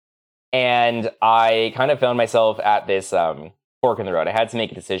And I kind of found myself at this fork in the road. I had to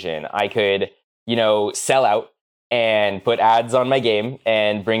make a decision. I could, sell out and put ads on my game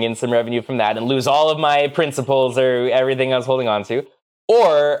and bring in some revenue from that and lose all of my principles or everything I was holding on to.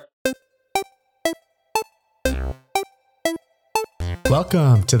 Or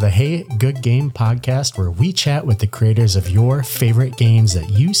welcome to the Hey Good Game podcast, where we chat with the creators of your favorite games that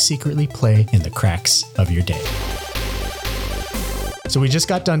you secretly play in the cracks of your day. So we just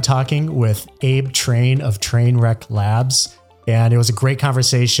got done talking with Abe Train of Trainwreck Labs, and it was a great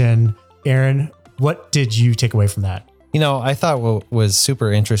conversation. Aaron, what did you take away from that? I thought what was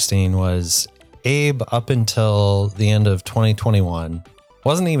super interesting was Abe, up until the end of 2021,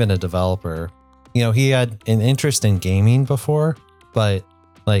 wasn't even a developer. He had an interest in gaming before, but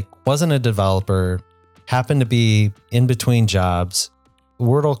wasn't a developer, happened to be in between jobs.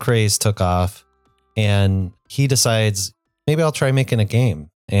 Wordle craze took off, and he decides, maybe I'll try making a game.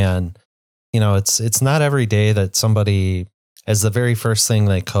 And, it's not every day that somebody, as the very first thing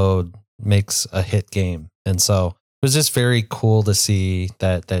they code, makes a hit game. And so it was just very cool to see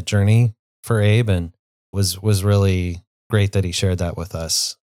that journey for Abe, and was really great that he shared that with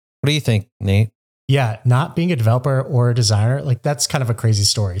us. What do you think, Nate? Yeah, not being a developer or a designer, that's kind of a crazy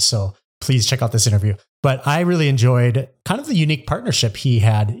story. So please check out this interview. But I really enjoyed kind of the unique partnership he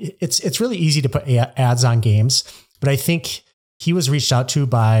had. It's really easy to put ads on games, but I think he was reached out to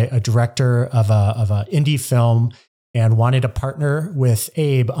by a director of a indie film and wanted to partner with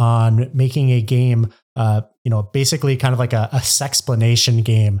Abe on making a game, basically kind of like a sexplanation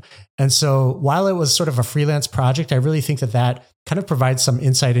game. And so while it was sort of a freelance project, I really think that kind of provides some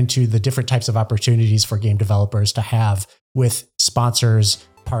insight into the different types of opportunities for game developers to have with sponsors,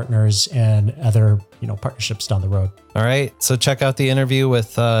 partners, and other, partnerships down the road. All right. So check out the interview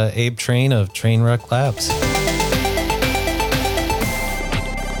with Abe Train of Trainwreck Labs.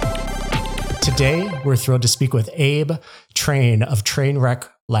 Today, we're thrilled to speak with Abe Train of Trainwreck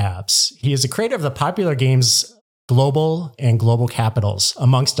Labs. He is the creator of the popular games Globle and Global Capitals,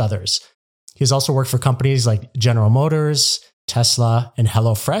 amongst others. He's also worked for companies like General Motors, Tesla, and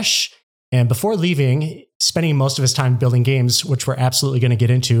HelloFresh. And before leaving, spending most of his time building games, which we're absolutely going to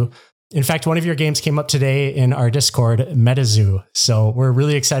get into. In fact, one of your games came up today in our Discord, MetaZoo. So we're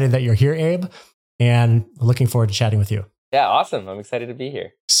really excited that you're here, Abe, and looking forward to chatting with you. Yeah, awesome. I'm excited to be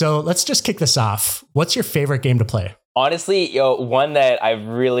here. So let's just kick this off. What's your favorite game to play? Honestly, one that I've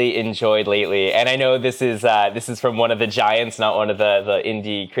really enjoyed lately, and I know this is from one of the giants, not one of the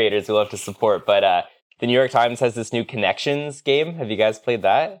indie creators we love to support, but the New York Times has this new Connections game. Have you guys played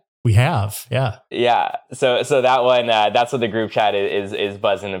that? We have, yeah. Yeah, so that one, that's what the group chat is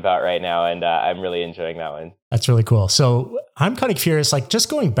buzzing about right now, and I'm really enjoying that one. That's really cool. So I'm kind of curious, just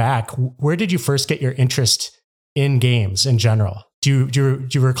going back, where did you first get your interest in games in general? Do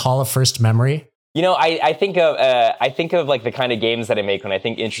you recall a first memory? I think of the kind of games that I make when I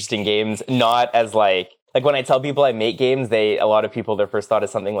think interesting games, not as like when I tell people I make games, a lot of people, their first thought is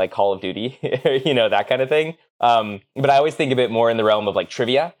something like Call of Duty, that kind of thing. But I always think of it more in the realm of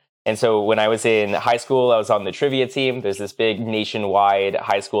trivia. And so when I was in high school, I was on the trivia team. There's this big nationwide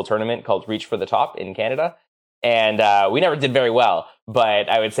high school tournament called Reach for the Top in Canada. And we never did very well, but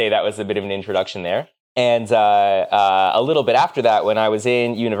I would say that was a bit of an introduction there. And a little bit after that, when I was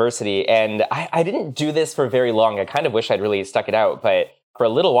in university, and I didn't do this for very long. I kind of wish I'd really stuck it out. But for a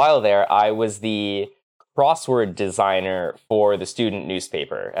little while there, I was the crossword designer for the student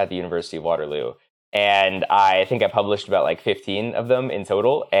newspaper at the University of Waterloo. And I think I published about 15 of them in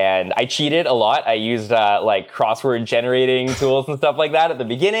total. And I cheated a lot. I used crossword generating tools and stuff like that at the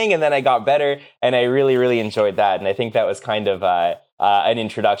beginning. And then I got better. And I really, really enjoyed that. And I think that was kind of an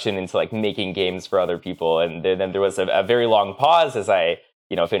introduction into making games for other people. And then there was a very long pause as I,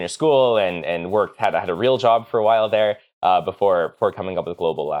 finished school and worked, had a real job for a while there before coming up with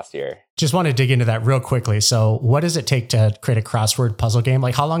Globle last year. Just want to dig into that real quickly. So what does it take to create a crossword puzzle game?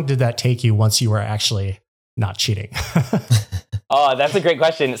 How long did that take you once you were actually not cheating? Oh, that's a great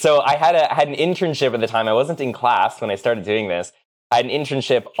question. So I had an internship at the time. I wasn't in class when I started doing this. I had an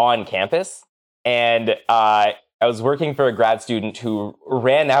internship on campus, and I was working for a grad student who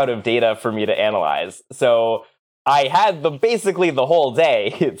ran out of data for me to analyze. So I had basically the whole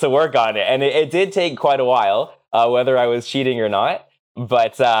day to work on it. And it did take quite a while, whether I was cheating or not.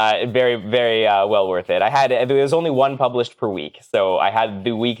 But very, very well worth it. There was only one published per week. So I had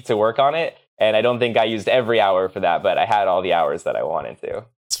the week to work on it. And I don't think I used every hour for that, but I had all the hours that I wanted to.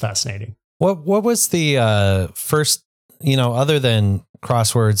 It's fascinating. What was the first, other than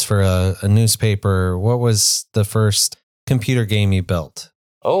crosswords for a newspaper, what was the first computer game you built?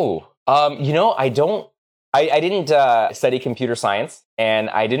 Oh, I didn't study computer science.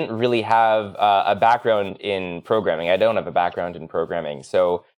 and I didn't really have a background in programming. I don't have a background in programming.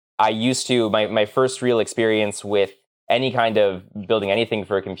 So I used to, my first real experience with any kind of building anything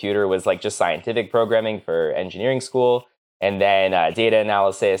for a computer was like just scientific programming for engineering school, and then data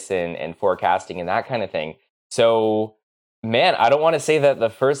analysis and forecasting and that kind of thing. So, man, I don't want to say that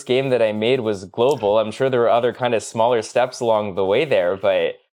the first game that I made was Globle. I'm sure there were other kind of smaller steps along the way there,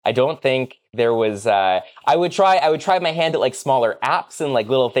 but I don't think there was. I would try my hand at like smaller apps and like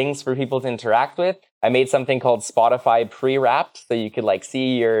little things for people to interact with. I made something called Spotify pre-wrapped, so you could like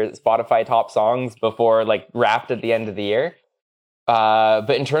see your Spotify top songs before like wrapped at the end of the year.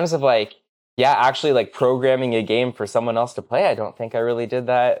 But in terms of like, yeah, actually like programming a game for someone else to play, I don't think I really did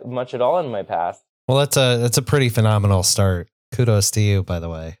that much at all in my past. Well, that's a pretty phenomenal start. Kudos to you, by the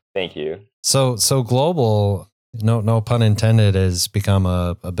way. Thank you. So Globle, no pun intended, has become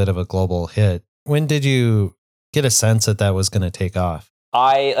a bit of a global hit. When did you get a sense that was going to take off?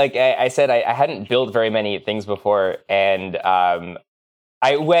 I said, I hadn't built very many things before, and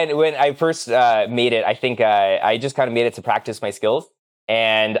when I first made it, I think I just kind of made it to practice my skills,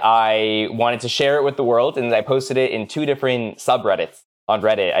 and I wanted to share it with the world, and I posted it in 2 different subreddits on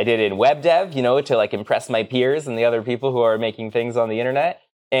Reddit. I did it in web dev, to like impress my peers and the other people who are making things on the internet,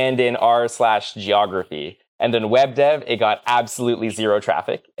 and in r/geography. And then web dev, it got absolutely 0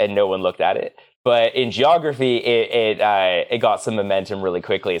 traffic, and no one looked at it. But in geography, it got some momentum really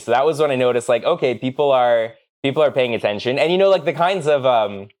quickly. So that was when I noticed, like, okay, people are paying attention, and like the kinds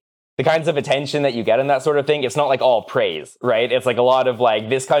of attention that you get in that sort of thing, it's not like all praise, right? It's like a lot of like,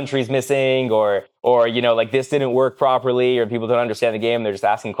 this country's missing, or like this didn't work properly, or people don't understand the game, they're just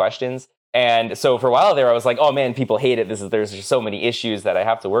asking questions. And so for a while there, I was like, oh man, people hate it. There's just so many issues that I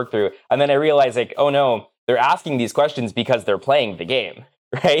have to work through. And then I realized, like, oh no, they're asking these questions because they're playing the game.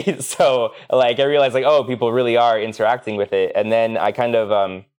 Right. So like, I realized like, oh, people really are interacting with it. And then I kind of,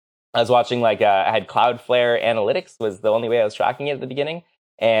 I was watching like, I had Cloudflare analytics was the only way I was tracking it at the beginning.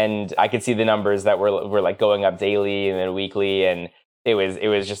 And I could see the numbers that were like going up daily and then weekly. And it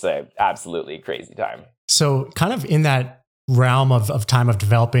was just an absolutely crazy time. So kind of in that realm of time of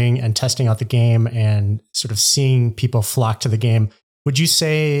developing and testing out the game and sort of seeing people flock to the game, would you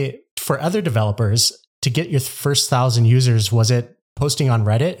say for other developers to get your first 1,000 users, was it posting on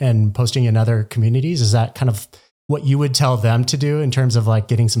Reddit and posting in other communities? Is that kind of what you would tell them to do in terms of like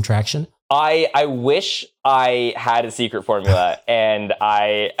getting some traction? I wish I had a secret formula, and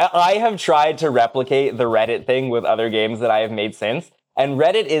I have tried to replicate the Reddit thing with other games that I have made since. And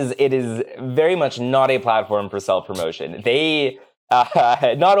Reddit is very much not a platform for self-promotion. They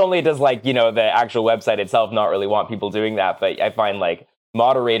not only does like, the actual website itself not really want people doing that, but I find like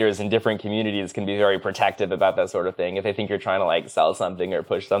moderators in different communities can be very protective about that sort of thing. If they think you're trying to like sell something or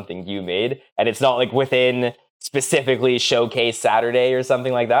push something you made, and it's not like within specifically Showcase Saturday or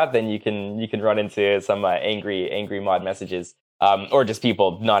something like that, then you can run into some angry mod messages, or just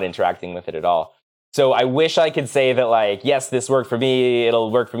people not interacting with it at all. So I wish I could say that like, yes, this worked for me, it'll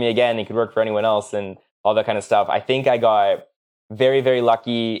work for me again, it could work for anyone else, and all that kind of stuff. I think I got very, very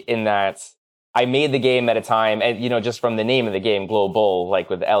lucky in that I made the game at a time, and just from the name of the game, Globle, like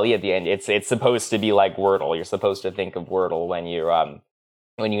with LE at the end, it's supposed to be like Wordle. You're supposed to think of Wordle when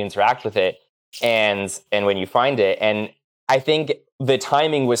you interact with it and when you find it. And I think the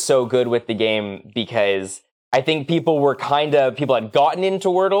timing was so good with the game because I think people had gotten into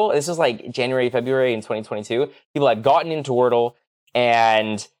Wordle. This was like January, February in 2022. People had gotten into Wordle,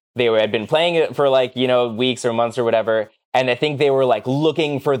 and they had been playing it for like, weeks or months or whatever. And I think they were like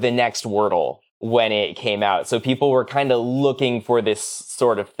looking for the next Wordle when it came out. So people were kind of looking for this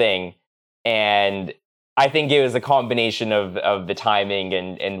sort of thing. And I think it was a combination of the timing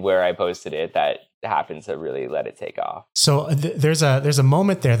and where I posted it that happened to really let it take off. So there's a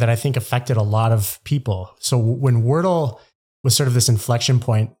moment there that I think affected a lot of people. So when Wordle was sort of this inflection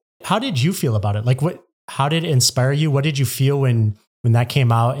point, how did you feel about it? Like how did it inspire you? What did you feel when that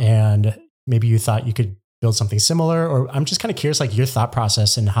came out, and maybe you thought you could build something similar? Or I'm just kind of curious, like your thought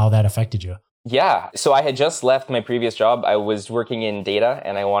process and how that affected you. Yeah. So I had just left my previous job. I was working in data,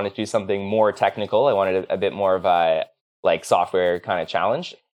 and I wanted to do something more technical. I wanted a bit more of a like software kind of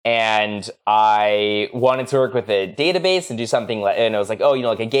challenge. And I wanted to work with a database and do something like, and I was like, oh,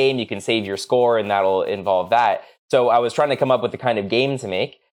 like a game, you can save your score and that'll involve that. So I was trying to come up with the kind of game to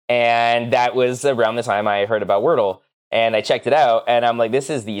make. And that was around the time I heard about Wordle. And I checked it out, and I'm like, this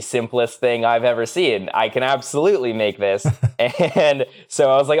is the simplest thing I've ever seen. I can absolutely make this. And so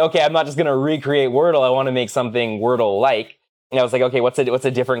I was like, okay, I'm not just going to recreate Wordle. I want to make something Wordle-like. And I was like, okay, what's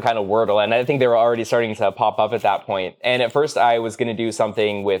a different kind of Wordle? And I think they were already starting to pop up at that point. And at first I was going to do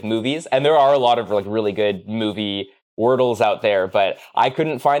something with movies. And there are a lot of like really good movie Wordles out there, but I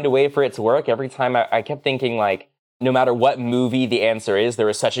couldn't find a way for it to work. Every time I kept thinking like, no matter what movie the answer is, there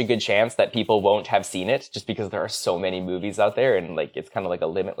is such a good chance that people won't have seen it just because there are so many movies out there and like it's kind of like a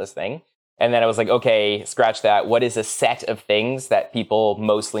limitless thing. And then I was like, okay, scratch that. What is a set of things that people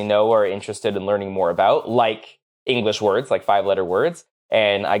mostly know or are interested in learning more about, like English words, like 5-letter words?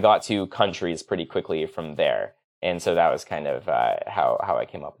 And I got to countries pretty quickly from there. And so that was kind of how I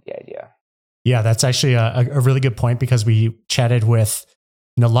came up with the idea. Yeah, that's actually a really good point because we chatted with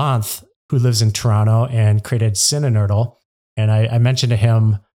Nalanth, who lives in Toronto and created Cinenerdle. And I mentioned to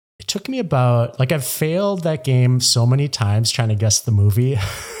him, it took me about, like I've failed that game so many times trying to guess the movie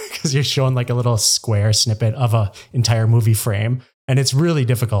because you're showing like a little square snippet of a entire movie frame. And it's really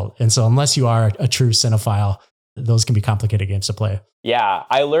difficult. And so unless you are a true cinephile, those can be complicated games to play. Yeah,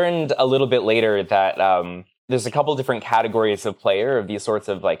 I learned a little bit later that there's a couple different categories of player of these sorts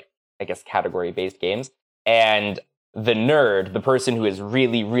of like, I guess, category-based games. And the nerd, the person who is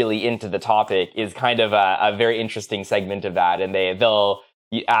really, really into the topic, is kind of a very interesting segment of that. And they'll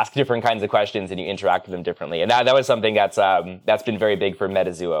ask different kinds of questions and you interact with them differently. And that was something that's been very big for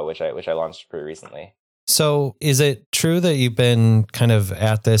MetaZoo, which I launched pretty recently. So is it true that you've been kind of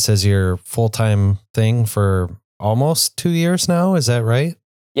at this as your full-time thing for almost 2 years now? Is that right?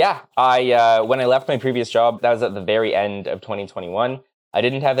 Yeah. When I left my previous job, that was at the very end of 2021. I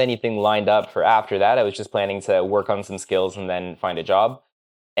didn't have anything lined up for after that. I was just planning to work on some skills and then find a job.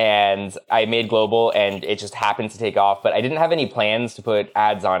 And I made Globle and it just happened to take off, but I didn't have any plans to put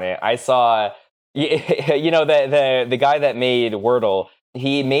ads on it. I saw, the guy that made Wordle,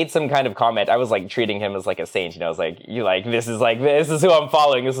 he made some kind of comment. I was like treating him as like a saint. I was like, this is who I'm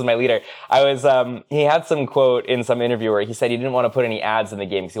following. This is my leader. He had some quote in some interview where he said he didn't want to put any ads in the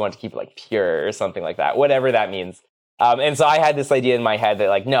game because he wanted to keep it like pure or something like that, whatever that means. And so I had this idea in my head that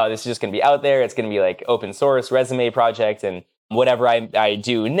like, no, this is just going to be out there. It's going to be like open source resume project, and whatever I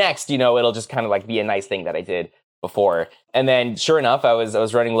do next, it'll just kind of like be a nice thing that I did before. And then sure enough, I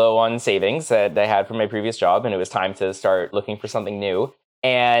was running low on savings that I had from my previous job, and it was time to start looking for something new.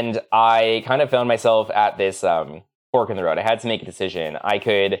 And I kind of found myself at this fork in the road. I had to make a decision. I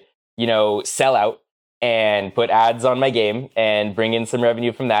could, sell out and put ads on my game and bring in some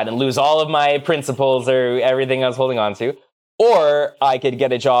revenue from that and lose all of my principles or everything I was holding on to. Or I could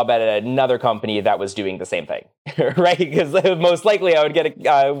get a job at another company that was doing the same thing, right? Because most likely I would get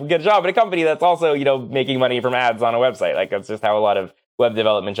a job at a company that's also, making money from ads on a website. Like that's just how a lot of web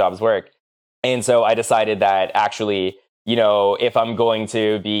development jobs work. And so I decided that actually, if I'm going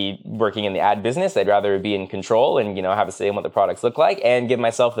to be working in the ad business, I'd rather be in control and, have a say in what the products look like and give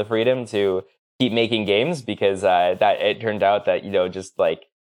myself the freedom to keep making games because that it turned out that, just like,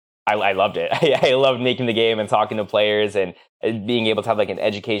 I loved it. I loved making the game and talking to players and being able to have like an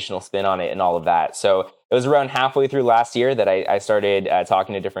educational spin on it and all of that. So it was around halfway through last year that I started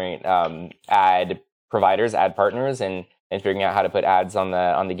talking to different ad providers, ad partners, and figuring out how to put ads on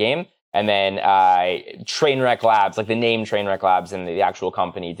the game. And then Trainwreck Labs, like the name Trainwreck Labs and the actual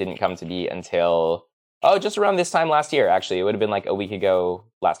company didn't come to be until, just around this time last year, actually. It would have been like a week ago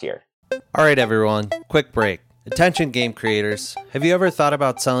last year. All right, everyone, quick break. Attention game creators, have you ever thought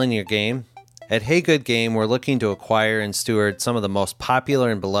about selling your game? At Hey Good Game, we're looking to acquire and steward some of the most popular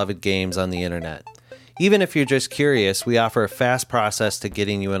and beloved games on the internet. Even if you're just curious, we offer a fast process to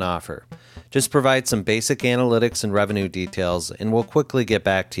getting you an offer. Just provide some basic analytics and revenue details, and we'll quickly get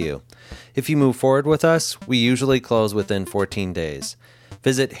back to you. If you move forward with us, we usually close within 14 days.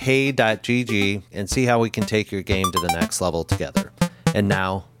 Visit hey.gg and see how we can take your game to the next level together. And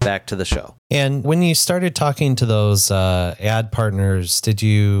now, back to the show. And when you started talking to those ad partners,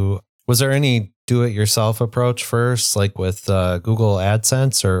 was there any do-it-yourself approach first, like with Google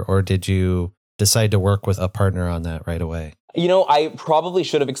AdSense, or did you decide to work with a partner on that right away? I probably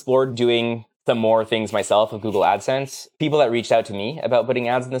should have explored doing some more things myself with Google AdSense. People that reached out to me about putting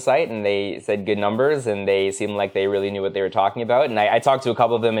ads on the site, and they said good numbers, and they seemed like they really knew what they were talking about. And I talked to a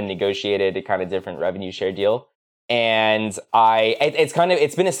couple of them and negotiated a kind of different revenue share deal. And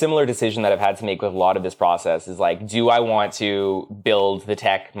it's been a similar decision that I've had to make with a lot of this process is like, do I want to build the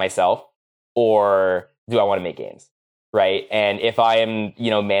tech myself or do I want to make games? Right. And if I am,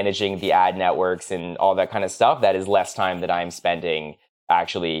 managing the ad networks and all that kind of stuff, that is less time that I'm spending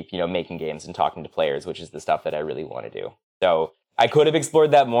actually, making games and talking to players, which is the stuff that I really want to do. So I could have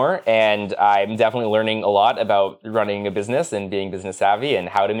explored that more. And I'm definitely learning a lot about running a business and being business savvy and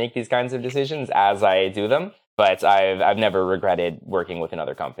how to make these kinds of decisions as I do them. But I've never regretted working with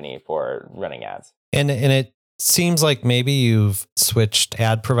another company for running ads. And it seems like maybe you've switched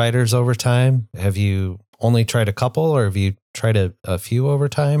ad providers over time. Have you only tried a couple, or have you tried a few over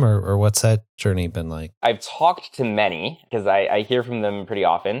time, or what's that journey been like? I've talked to many because I hear from them pretty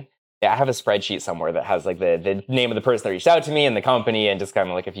often. Yeah, I have a spreadsheet somewhere that has like the name of the person that reached out to me and the company and just kind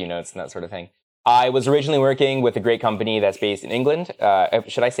of like a few notes and that sort of thing. I was originally working with a great company that's based in England.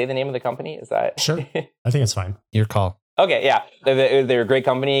 Should I say the name of the company? Is that Sure? I think it's fine. Your call. Okay, yeah. They're a great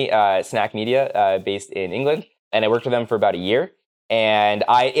company, Snack Media, based in England. And I worked with them for about a year. And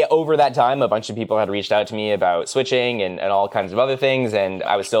over that time, a bunch of people had reached out to me about switching and all kinds of other things. And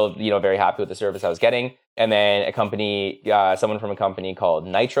I was still, very happy with the service I was getting. And then someone from a company called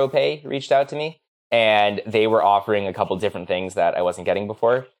NitroPay reached out to me. And they were offering a couple different things that I wasn't getting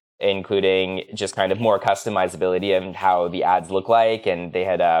before, including just kind of more customizability and how the ads look like. And they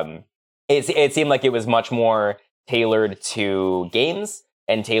had, it seemed like it was much more tailored to games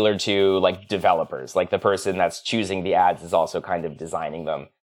and tailored to like developers. Like the person that's choosing the ads is also kind of designing them.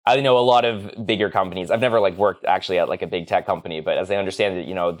 I know a lot of bigger companies. I've never like worked actually at like a big tech company, but as I understand it,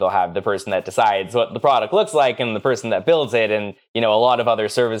 they'll have the person that decides what the product looks like and the person that builds it. And, a lot of other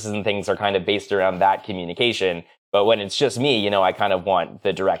services and things are kind of based around that communication. But when it's just me, I kind of want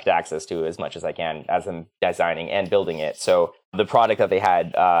the direct access to as much as I can as I'm designing and building it. So the product that they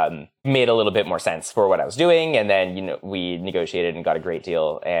had made a little bit more sense for what I was doing. And then, we negotiated and got a great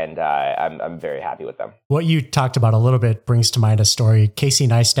deal. And I'm very happy with them. What you talked about a little bit brings to mind a story. Casey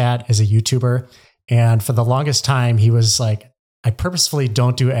Neistat is a YouTuber. And for the longest time, he was like, I purposefully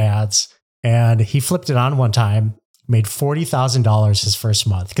don't do ads. And he flipped it on one time, made $40,000 his first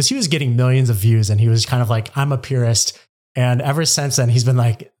month because he was getting millions of views. And he was kind of like, I'm a purist. And ever since then, he's been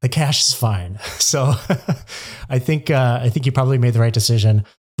like, the cash is fine. So I think you probably made the right decision.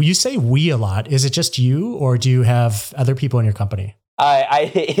 You say we a lot. Is it just you, or do you have other people in your company?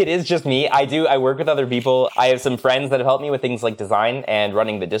 It is just me. I work with other people. I have some friends that have helped me with things like design and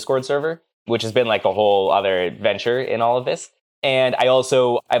running the Discord server, which has been like a whole other venture in all of this. And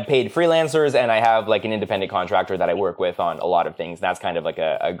I've paid freelancers, and I have like an independent contractor that I work with on a lot of things. That's kind of like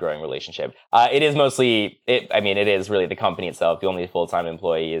a growing relationship. It is really the company itself. The only full-time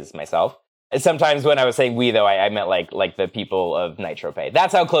employee is myself. Sometimes when I was saying we, though, I meant like the people of NitroPay.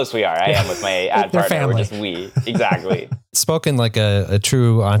 That's how close we are. I am with my ad partner. Family. We're just we. Exactly. Spoken like a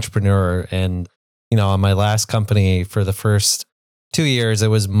true entrepreneur. And, on my last company for the first 2 years, it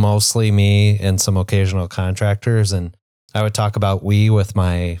was mostly me and some occasional contractors. And I would talk about we with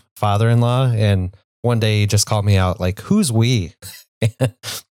my father-in-law. And one day he just called me out like, who's we?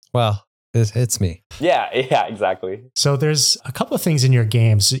 Well, it's me. Yeah, exactly. So there's a couple of things in your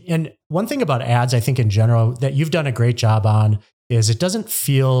games. And one thing about ads, I think in general, that you've done a great job on is it doesn't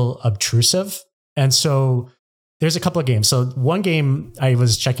feel obtrusive. And so there's a couple of games. So one game I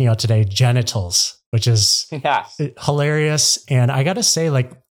was checking out today, Genitals, which is hilarious. And I got to say,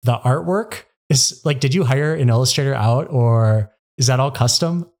 like, the artwork is like, did you hire an illustrator out, or is that all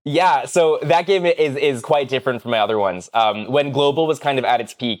custom? Yeah, so that game is quite different from my other ones. When Globle was kind of at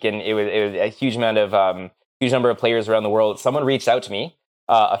its peak, and it was a huge number of players around the world, someone reached out to me,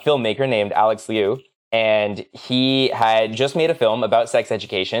 a filmmaker named Alex Liu, and he had just made a film about sex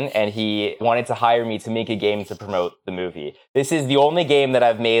education, and he wanted to hire me to make a game to promote the movie. This is the only game that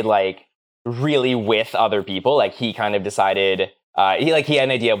I've made like really with other people. Like he kind of decided. He had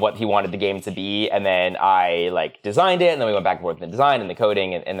an idea of what he wanted the game to be, and then I like designed it, and then we went back and forth in the design and the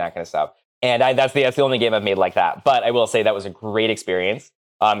coding and that kind of stuff. And that's the only game I've made like that. But I will say that was a great experience.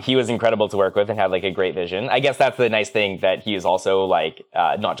 He was incredible to work with and had like a great vision. I guess that's the nice thing, that he is also like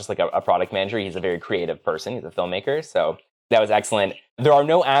not just like a product manager. He's a very creative person. He's a filmmaker. So that was excellent. There are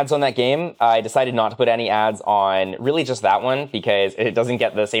no ads on that game. I decided not to put any ads on really just that one because it doesn't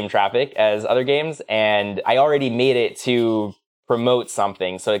get the same traffic as other games. And I already made it to promote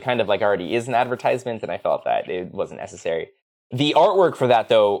something, so it kind of like already is an advertisement, and I felt that it wasn't necessary. The artwork for that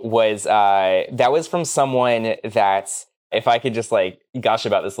though was from someone that, if I could just like gush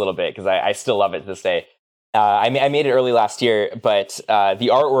about this a little bit, because I still love it to this day. I made it early last year, but the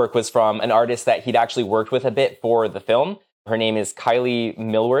artwork was from an artist that he'd actually worked with a bit for the film. Her name is Kylie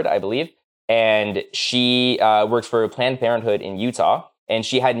Millward, I believe, and she works for Planned Parenthood in Utah, and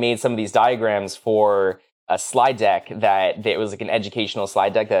she had made some of these diagrams for a slide deck that it was like an educational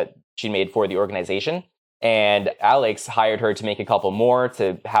slide deck that she made for the organization. And Alex hired her to make a couple more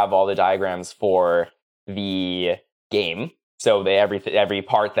to have all the diagrams for the game. So every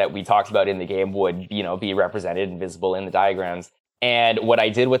part that we talked about in the game would, be represented and visible in the diagrams. And what I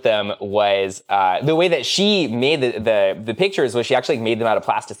did with them was the way that she made the pictures was she actually made them out of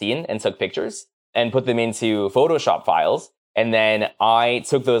plasticine and took pictures and put them into Photoshop files. And then I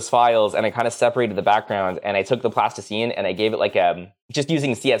took those files and I kind of separated the background, and I took the plasticine and I gave it like just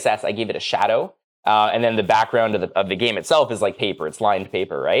using CSS, I gave it a shadow. And then the background of the game itself is like paper. It's lined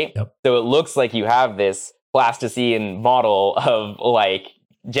paper, right? Yep. So it looks like you have this plasticine model of like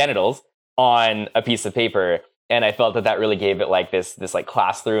genitals on a piece of paper. And I felt that really gave it like this like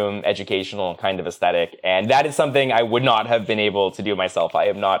classroom educational kind of aesthetic. And that is something I would not have been able to do myself. I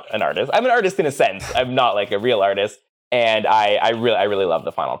am not an artist. I'm an artist in a sense. I'm not like a real artist. And I really love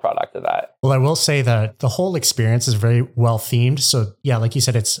the final product of that. Well, I will say that the whole experience is very well themed. So yeah, like you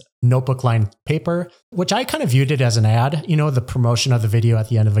said, it's notebook lined paper, which I kind of viewed it as an ad, the promotion of the video at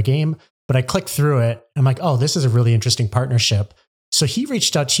the end of a game. But I clicked through it. I'm like, oh, this is a really interesting partnership. So he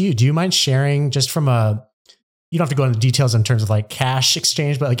reached out to you. Do you mind sharing just from you don't have to go into details in terms of like cash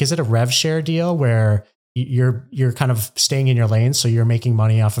exchange, but like, is it a rev share deal where you're kind of staying in your lane? So you're making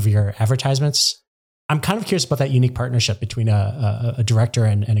money off of your advertisements? I'm kind of curious about that unique partnership between a director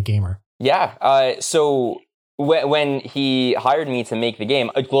and a gamer. Yeah. So when he hired me to make the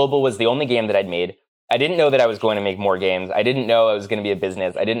game, Globle was the only game that I'd made. I didn't know that I was going to make more games. I didn't know I was going to be a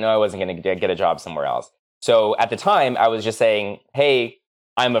business. I didn't know I wasn't going to get a job somewhere else. So at the time, I was just saying, hey,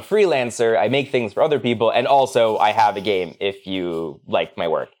 I'm a freelancer. I make things for other people. And also, I have a game if you like my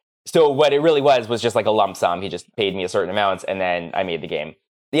work. So what it really was just like a lump sum. He just paid me a certain amount, and then I made the game.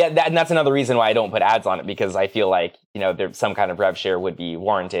 Yeah, and that's another reason why I don't put ads on it, because I feel like, there's some kind of rev share would be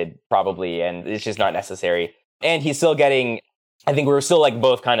warranted probably, and it's just not necessary. And he's still getting, I think we're still like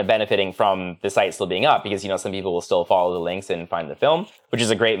both kind of benefiting from the site still being up, because, some people will still follow the links and find the film, which is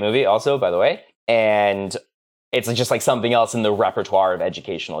a great movie also, by the way. And it's just like something else in the repertoire of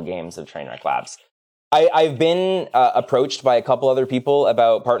educational games of Trainwreck Labs. I've been approached by a couple other people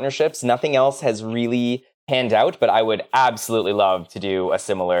about partnerships. Nothing else has really panned out, but I would absolutely love to do a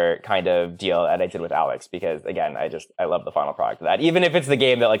similar kind of deal that I did with Alex, because again, I love the final product of that. Even if it's the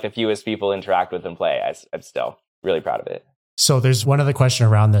game that like the fewest people interact with and play, I'm still really proud of it. So there's one other question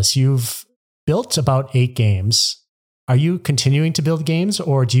around this. You've built about 8 games. Are you continuing to build games,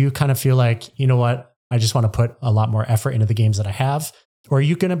 or do you kind of feel like, you know what, I just want to put a lot more effort into the games that I have? Or are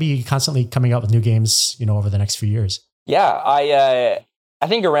you going to be constantly coming out with new games, over the next few years? Yeah, I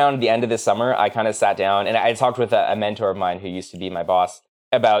think around the end of this summer, I kind of sat down and I talked with a mentor of mine who used to be my boss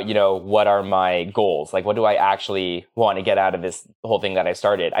about, what are my goals? Like, what do I actually want to get out of this whole thing that I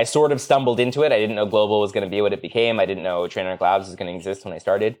started? I sort of stumbled into it. I didn't know Globle was going to be what it became. I didn't know Trainwreck Labs was going to exist when I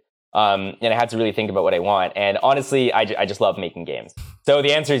started. And I had to really think about what I want. And honestly, I just love making games. So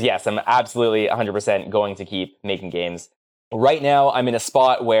the answer is yes, I'm absolutely 100% going to keep making games. Right now, I'm in a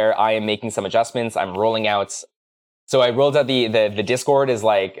spot where I am making some adjustments. I'm rolling out. So I rolled out the Discord is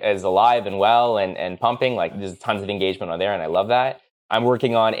alive and well and pumping. Like, there's tons of engagement on there, and I love that. I'm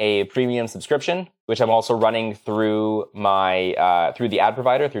working on a premium subscription, which I'm also running through my through the ad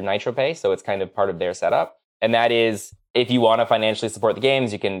provider, through NitroPay. So it's kind of part of their setup. And that is, if you want to financially support the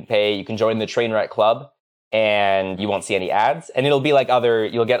games, you can pay. You can join the Trainwreck Club, and you won't see any ads. And it'll be like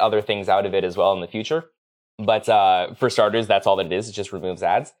you'll get other things out of it as well in the future. But for starters, that's all that it is. It just removes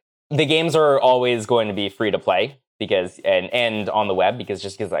ads. The games are always going to be free to play, because and on the web, because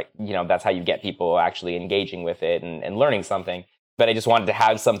that's how you get people actually engaging with it and learning something. But I just wanted to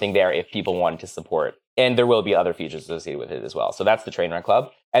have something there if people wanted to support. And there will be other features associated with it as well. So that's the Trainwreck Club.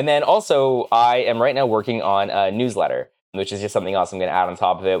 And then also, I am right now working on a newsletter, which is just something else I'm going to add on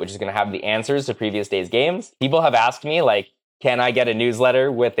top of it, which is going to have the answers to previous days' games. People have asked me, like, can I get a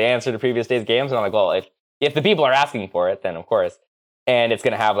newsletter with the answer to previous days' games? And I'm like, well, if the people are asking for it, then of course. And it's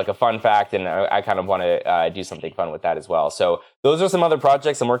going to have like a fun fact, and I kind of want to do something fun with that as well. So those are some other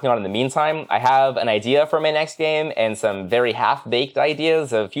projects I'm working on in the meantime. I have an idea for my next game and some very half-baked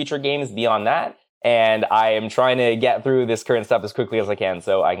ideas of future games beyond that. And I am trying to get through this current stuff as quickly as I can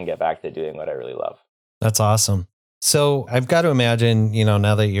so I can get back to doing what I really love. That's awesome. So I've got to imagine,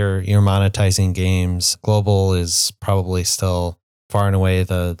 now that you're monetizing games, Globle is probably still far and away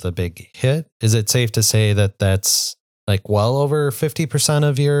the big hit. Is it safe to say that that's like well over 50%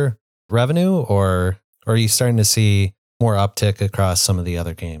 of your revenue, or are you starting to see more uptick across some of the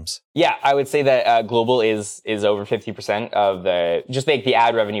other games? Yeah, I would say that Globle is over 50% of the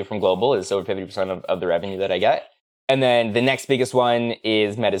ad revenue from Globle is over 50% of the revenue that I get. And then the next biggest one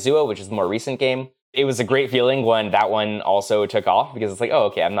is Metazua, which is the more recent game. It was a great feeling when that one also took off, because it's like, oh,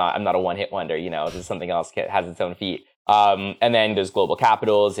 okay, I'm not a one-hit wonder, this is something else that has its own feet. And then there's Global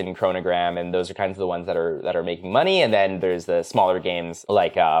Capitals and Chronogram, and those are kinds of the ones that are making money. And then there's the smaller games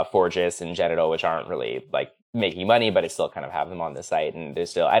like Forgis and Genital, which aren't really like making money, but I still kind of have them on the site, and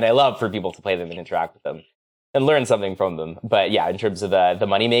and I love for people to play them and interact with them and learn something from them. But yeah, in terms of the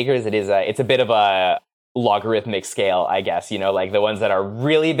money makers, it's a bit of a logarithmic scale, I guess. Like the ones that are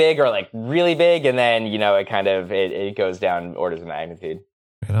really big are like really big, and then it goes down orders of magnitude.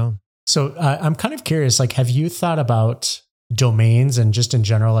 Right on. So I'm kind of curious, like, have you thought about domains and just in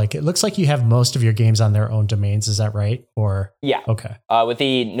general? Like, it looks like you have most of your games on their own domains. Is that right? Or yeah. Okay. With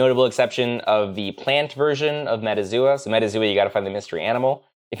the notable exception of the plant version of Metazua. So Metazua, you got to find the mystery animal.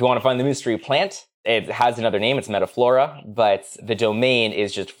 If you want to find the mystery plant, it has another name. It's Metaflora, but the domain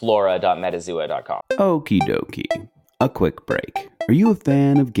is just flora.metazua.com. Okie dokie. A quick break. Are you a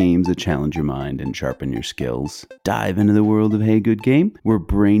fan of games that challenge your mind and sharpen your skills? Dive into the world of Hey Good Game, where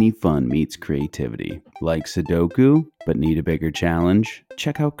brainy fun meets creativity. Like Sudoku, but need a bigger challenge?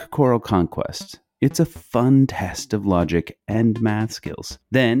 Check out Kokoro Conquest. It's a fun test of logic and math skills.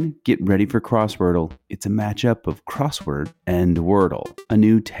 Then, get ready for Crosswordle. It's a matchup of crossword and Wordle, a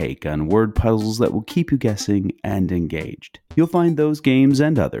new take on word puzzles that will keep you guessing and engaged. You'll find those games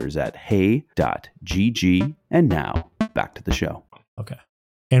and others at hey.gg. And now, back to the show. Okay.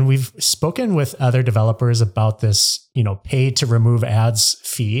 And we've spoken with other developers about this, pay to remove ads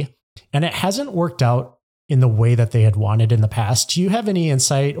fee, and it hasn't worked out in the way that they had wanted in the past. Do you have any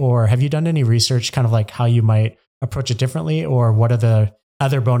insight, or have you done any research kind of like how you might approach it differently, or what are the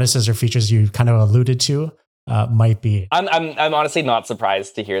other bonuses or features you kind of alluded to might be? I'm honestly not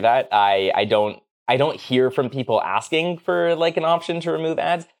surprised to hear that. I don't hear from people asking for like an option to remove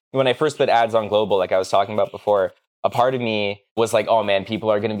ads. When I first put ads on Globle, like I was talking about before, a part of me was like, oh man, people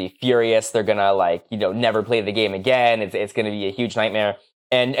are going to be furious. They're going to never play the game again. It's going to be a huge nightmare.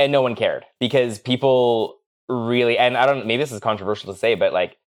 And no one cared, because people really, and I don't, maybe this is controversial to say, but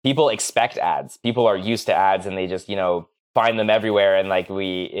like people expect ads. People are used to ads, and they just, find them everywhere. And like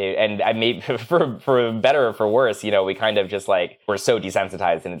I made for better or for worse, we kind of just like, we're so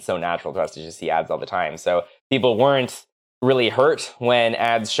desensitized, and it's so natural to us to just see ads all the time. So people weren't really hurt when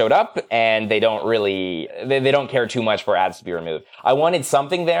ads showed up, and they don't really, they don't care too much for ads to be removed. I wanted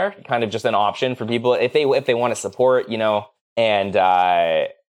something there, kind of just an option for people if they want to support, and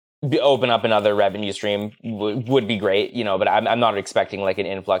open up another revenue stream would be great, but I'm not expecting like an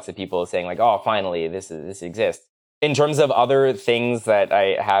influx of people saying like, oh, finally this exists. In terms of other things that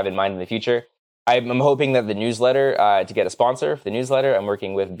I have in mind in the future, I'm hoping that the newsletter, to get a sponsor for the newsletter, I'm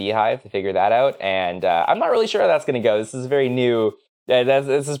working with Beehive to figure that out. And I'm not really sure how that's going to go. This is very new.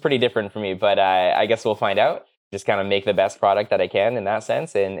 This is pretty different for me, but I guess we'll find out. Just kind of make the best product that I can in that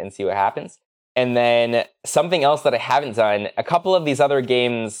sense and see what happens. And then something else that I haven't done, a couple of these other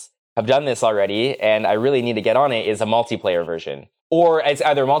games have done this already, and I really need to get on it, is a multiplayer version. Or it's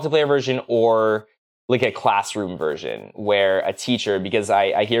either a multiplayer version or like a classroom version where a teacher, because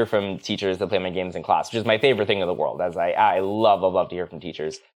I hear from teachers that play my games in class, which is my favorite thing in the world, as I love to hear from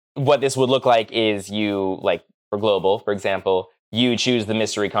teachers. What this would look like is you, like for Globle, for example, you choose the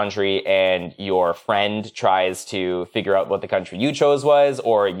mystery country and your friend tries to figure out what the country you chose was,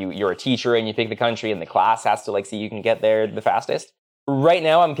 or you're a teacher and you pick the country and the class has to like see you can get there the fastest. Right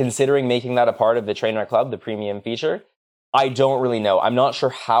now, I'm considering making that a part of the Trainer Club, the premium feature. I don't really know. I'm not sure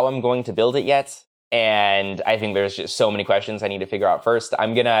how I'm going to build it yet. And I think there's just so many questions I need to figure out first.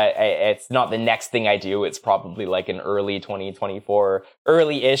 It's not the next thing I do. It's probably like an early-ish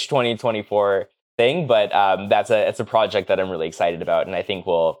 2024 thing. But it's a project that I'm really excited about. And I think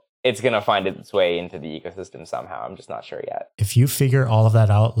it's going to find its way into the ecosystem somehow. I'm just not sure yet. If you figure all of that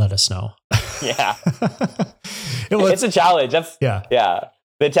out, let us know. Yeah. It's a challenge. Yeah.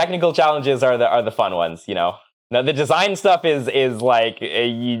 The technical challenges are the fun ones, Now the design stuff is like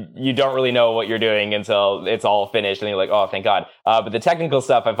you don't really know what you're doing until it's all finished, and you're like, oh, thank God. But the technical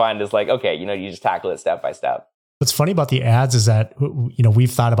stuff I find is like, okay, you just tackle it step by step. What's funny about the ads is that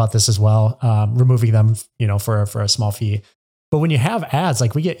we've thought about this as well, removing them for a small fee. But when you have ads,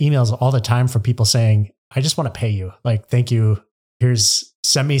 like we get emails all the time from people saying, I just want to pay you. Like, thank you.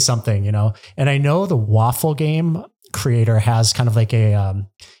 Send me something, And I know the waffle game creator has kind of like a,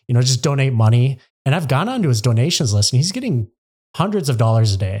 just donate money. And I've gone onto his donations list, and he's getting hundreds of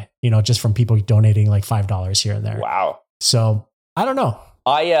dollars a day, just from people donating like $5 here and there. Wow. So I don't know.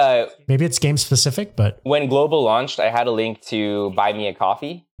 Maybe it's game specific, but when Globle launched, I had a link to Buy Me a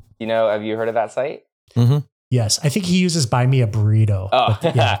Coffee. Have you heard of that site? Mm-hmm. Yes. I think he uses Buy Me a Burrito. Oh,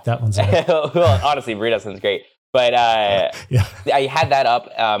 yeah, that one's it. Well, honestly, burrito sounds great. But yeah. I had that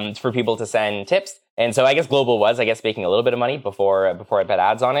up for people to send tips. And so I guess Globle was, making a little bit of money before I put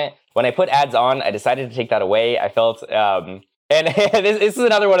ads on it. When I put ads on, I decided to take that away. I felt, and this is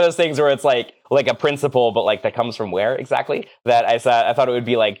another one of those things where it's like a principle, but like that comes from where exactly? That I thought it would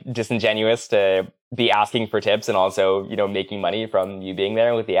be like disingenuous to be asking for tips and also, making money from you being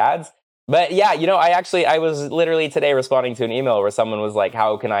there with the ads. But yeah, I was literally today responding to an email where someone was like,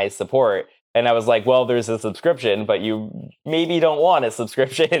 how can I support? And I was like, well, there's a subscription, but you maybe don't want a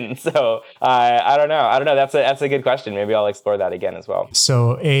subscription. So I don't know. That's a good question. Maybe I'll explore that again as well.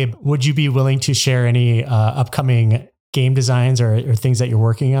 So Abe, would you be willing to share any upcoming game designs or things that you're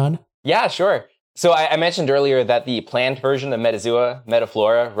working on? Yeah, sure. So I mentioned earlier that the plant version of Metazua,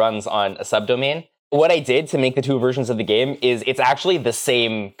 Metaflora, runs on a subdomain. What I did to make the two versions of the game is it's actually the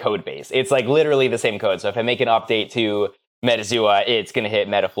same code base. It's like literally the same code. So if I make an update to Metazua, it's going to hit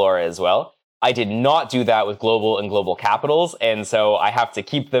Metaflora as well. I did not do that with Globle and Global Capitals, and so I have to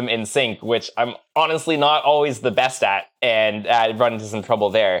keep them in sync, which I'm honestly not always the best at, and I run into some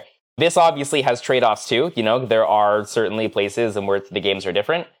trouble there. This obviously has trade-offs too. There are certainly places in where the games are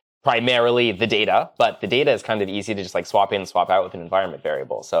different, primarily the data, but the data is kind of easy to just like swap in and swap out with an environment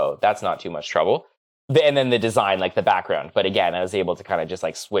variable, so that's not too much trouble. And then the design, like the background. But again, I was able to kind of just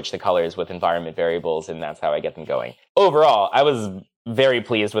like switch the colors with environment variables, and that's how I get them going. Overall, I was very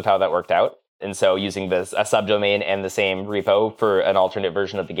pleased with how that worked out. And so using a subdomain and the same repo for an alternate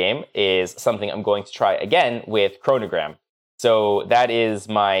version of the game is something I'm going to try again with Chronogram. So that is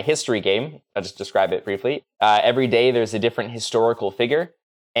my history game. I'll just describe it briefly. Every day there's a different historical figure,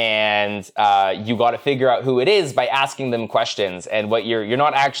 and you got to figure out who it is by asking them questions. And what you're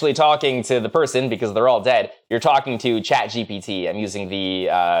not actually talking to the person because they're all dead. You're talking to ChatGPT. I'm using the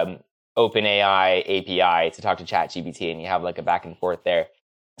OpenAI API to talk to ChatGPT, and you have like a back and forth there.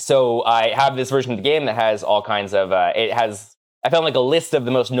 So I have this version of the game that has all kinds of, I found like a list of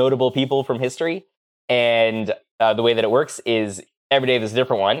the most notable people from history. And the way that it works is every day there's a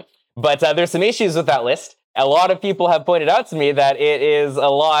different one. But there's some issues with that list. A lot of people have pointed out to me that it is a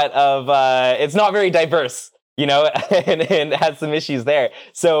lot of, it's not very diverse, and has some issues there.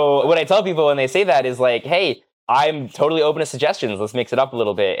 So what I tell people when they say that is like, hey, I'm totally open to suggestions. Let's mix it up a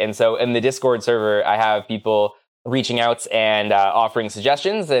little bit. And so in the Discord server, I have people reaching out and offering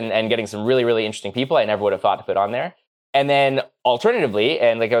suggestions and getting some really, really interesting people I never would have thought to put on there. And then alternatively,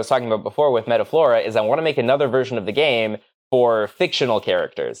 and like I was talking about before with Metaflora, is I want to make another version of the game for fictional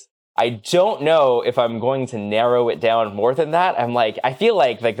characters. I don't know if I'm going to narrow it down more than that. I feel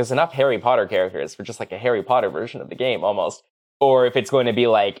like there's enough Harry Potter characters for just like a Harry Potter version of the game almost. Or if it's going to be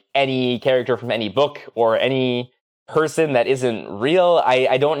like any character from any book or any person that isn't real,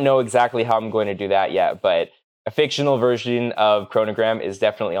 I don't know exactly how I'm going to do that yet, but a fictional version of Chronogram is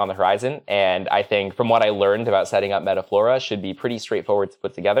definitely on the horizon, and I think from what I learned about setting up Metaflora should be pretty straightforward to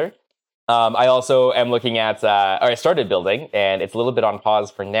put together. I also am looking at, or I started building, and it's a little bit on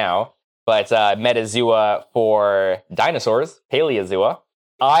pause for now, but Metazua for dinosaurs, Paleozoa.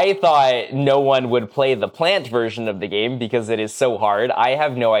 I thought no one would play the plant version of the game because it is so hard. I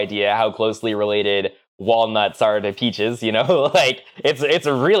have no idea how closely related walnuts are to peaches, it's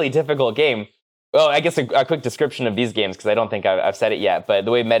a really difficult game. Well, I guess a quick description of these games, because I don't think I've said it yet, but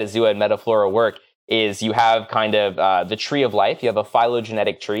the way Metazua and Metaflora work is you have kind of the tree of life. You have a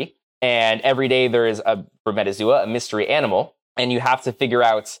phylogenetic tree, and every day there is, for Metazua, a mystery animal, and you have to figure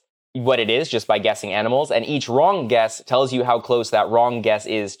out what it is just by guessing animals, and each wrong guess tells you how close that wrong guess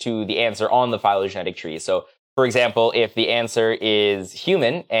is to the answer on the phylogenetic tree. So, for example, if the answer is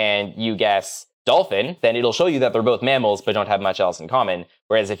human and you guess dolphin, then it'll show you that they're both mammals but don't have much else in common.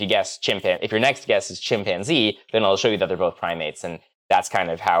 Whereas if you guess if your next guess is chimpanzee, then it'll show you that they're both primates, and that's kind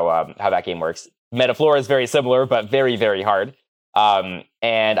of how that game works. Metaflora is very similar, but very, very hard. And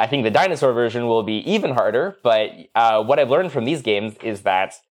I think the dinosaur version will be even harder. But what I've learned from these games is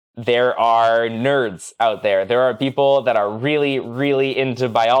that there are nerds out there. There are people that are really, really into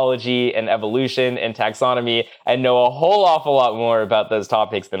biology and evolution and taxonomy and know a whole awful lot more about those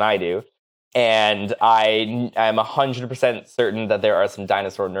topics than I do. And I am 100% certain that there are some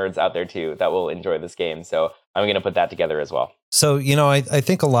dinosaur nerds out there too that will enjoy this game. So I'm going to put that together as well. So, I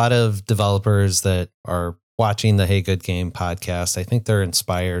think a lot of developers that are watching the Hey Good Game podcast, I think they're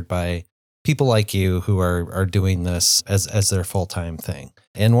inspired by people like you who are doing this as their full-time thing.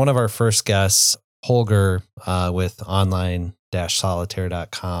 And one of our first guests, Holger, with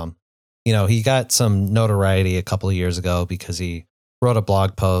online-solitaire.com, he got some notoriety a couple of years ago because he wrote a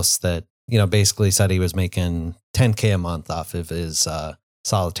blog post that basically said he was making $10K a month off of his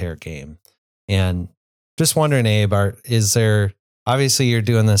solitaire game. And just wondering, Abe, obviously you're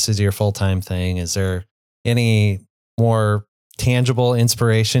doing this as your full-time thing. Is there any more tangible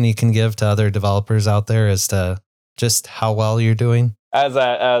inspiration you can give to other developers out there as to just how well you're doing? As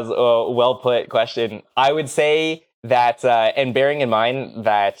a well put question, I would say that, and bearing in mind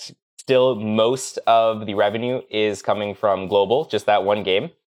that still most of the revenue is coming from Globle, just that one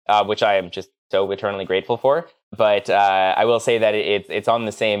game, which I am just so eternally grateful for. But I will say that it's on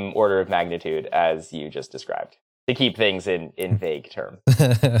the same order of magnitude as you just described. to keep things in vague terms.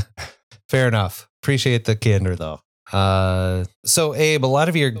 Fair enough. Appreciate the candor though. So Abe, a lot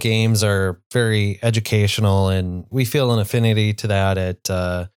of your games are very educational, and we feel an affinity to that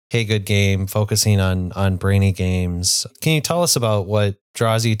at Hey Good Game, focusing on brainy games. Can you tell us about what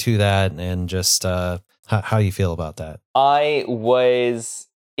draws you to that, and just how you feel about that? I was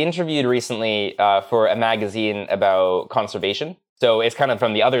interviewed recently for a magazine about conservation. So it's kind of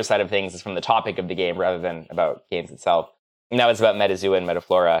from the other side of things, it's from the topic of the game rather than about games itself. And that was about metazoa and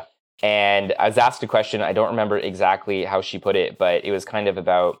metaflora. And I was asked a question, I don't remember exactly how she put it, but it was kind of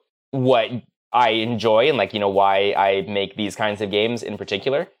about what I enjoy and why I make these kinds of games in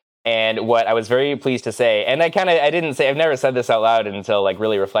particular. And what I was very pleased to say, and I've never said this out loud until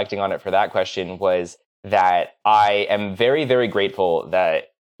really reflecting on it for that question, was that I am very, very grateful that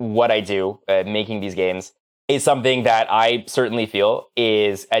what I do, making these games, is something that I certainly feel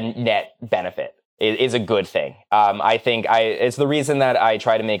is a net benefit. It is a good thing. I think it's the reason that I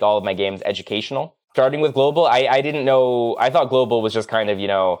try to make all of my games educational. Starting with Globle, I thought Globle was just kind of,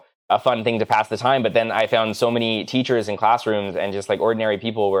 a fun thing to pass the time. But then I found so many teachers in classrooms and just ordinary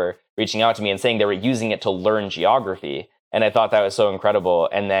people were reaching out to me and saying they were using it to learn geography. And I thought that was so incredible.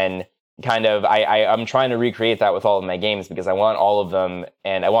 And then kind of, I'm trying to recreate that with all of my games because I want all of them,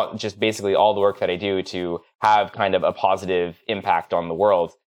 and I want just basically all the work that I do to have kind of a positive impact on the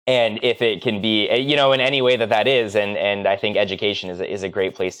world. And if it can be, in any way that is, and I think education is a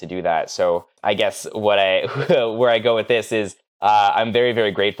great place to do that. So I guess where I go with this is I'm very,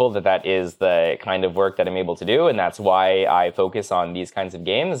 very grateful that is the kind of work that I'm able to do. And that's why I focus on these kinds of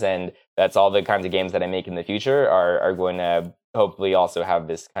games. And that's all the kinds of games that I make in the future are going to hopefully also have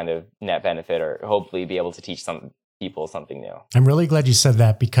this kind of net benefit, or hopefully be able to teach some people something new. I'm really glad you said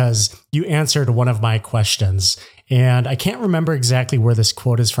that because you answered one of my questions. And I can't remember exactly where this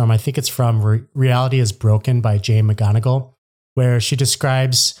quote is from. I think it's from Reality is Broken by Jane McGonigal, where she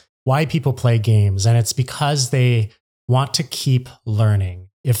describes why people play games. And it's because they want to keep learning.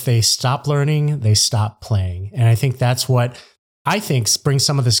 If they stop learning, they stop playing. And I think that's what brings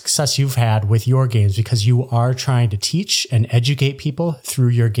some of the success you've had with your games, because you are trying to teach and educate people through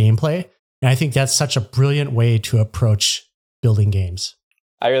your gameplay. And I think that's such a brilliant way to approach building games.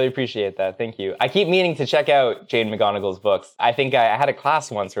 I really appreciate that. Thank you. I keep meaning to check out Jane McGonigal's books. I think I had a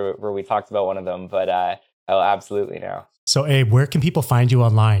class once where we talked about one of them, but I'll absolutely now. So Abe, where can people find you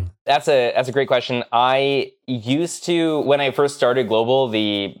online? That's a great question. I used to, when I first started Globle,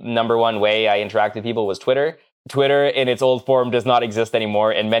 the number one way I interact with people was Twitter. Twitter in its old form does not exist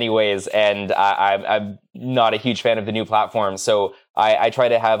anymore in many ways, and I'm not a huge fan of the new platform. So I try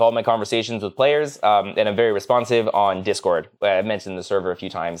to have all my conversations with players, and I'm very responsive on Discord. I mentioned the server a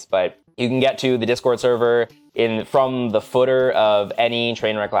few times, but you can get to the Discord server from the footer of any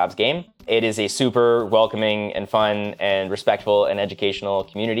Trainwreck Labs game. It is a super welcoming and fun and respectful and educational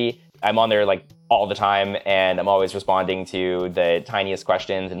community. I'm on there all the time, and I'm always responding to the tiniest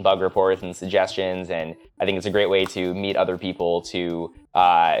questions and bug reports and suggestions. And I think it's a great way to meet other people who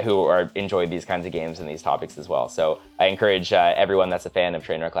enjoy these kinds of games and these topics as well. So I encourage everyone that's a fan of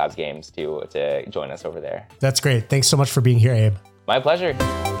Trainwreck Labs games to join us over there. That's great. Thanks so much for being here, Abe. My pleasure.